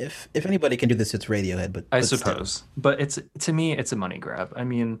don't. guess if anybody can do this, it's Radiohead, I but still. suppose. But it's to me, it's a money grab. I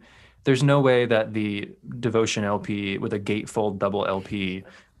mean, there's no way that the Devotion LP with a gatefold double LP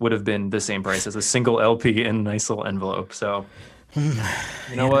would have been the same price as a single LP in a nice little envelope. So, you know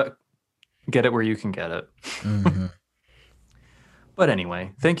Yeah. what? Get it where you can get it. Hmm. But anyway,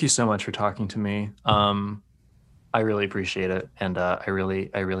 thank you so much for talking to me. I really appreciate it, and I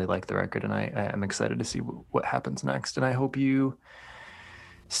really like the record, and I am excited to see what happens next. And I hope you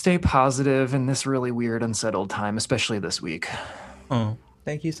stay positive in this really weird, unsettled time, especially this week. Oh,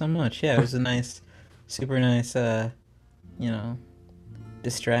 thank you so much. Yeah, it was a nice, super nice,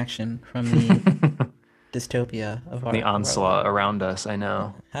 distraction from the dystopia of the onslaught around us. I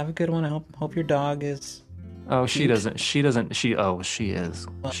know. Have a good one. I hope your dog is. Oh, she doesn't. She is. Well, she is.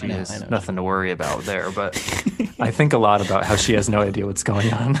 I know. Nothing to worry about there. But I think a lot about how she has no idea what's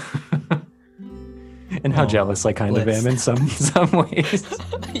going on, and how jealous I kind of am in some ways.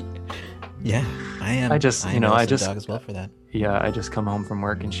 Yeah, I am. I just dog as well for that. Yeah, I just come home from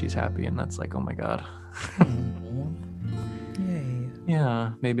work and she's happy, and that's like, oh my god. Yay.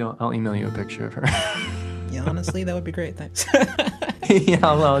 Yeah, maybe I'll email you a picture of her. Yeah, honestly, that would be great. Thanks. Yeah,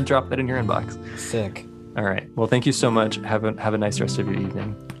 I'll drop that in your inbox. Sick. All right. Well, thank you so much. Have a nice rest of your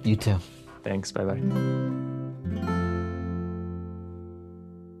evening. You too. Thanks. Bye-bye.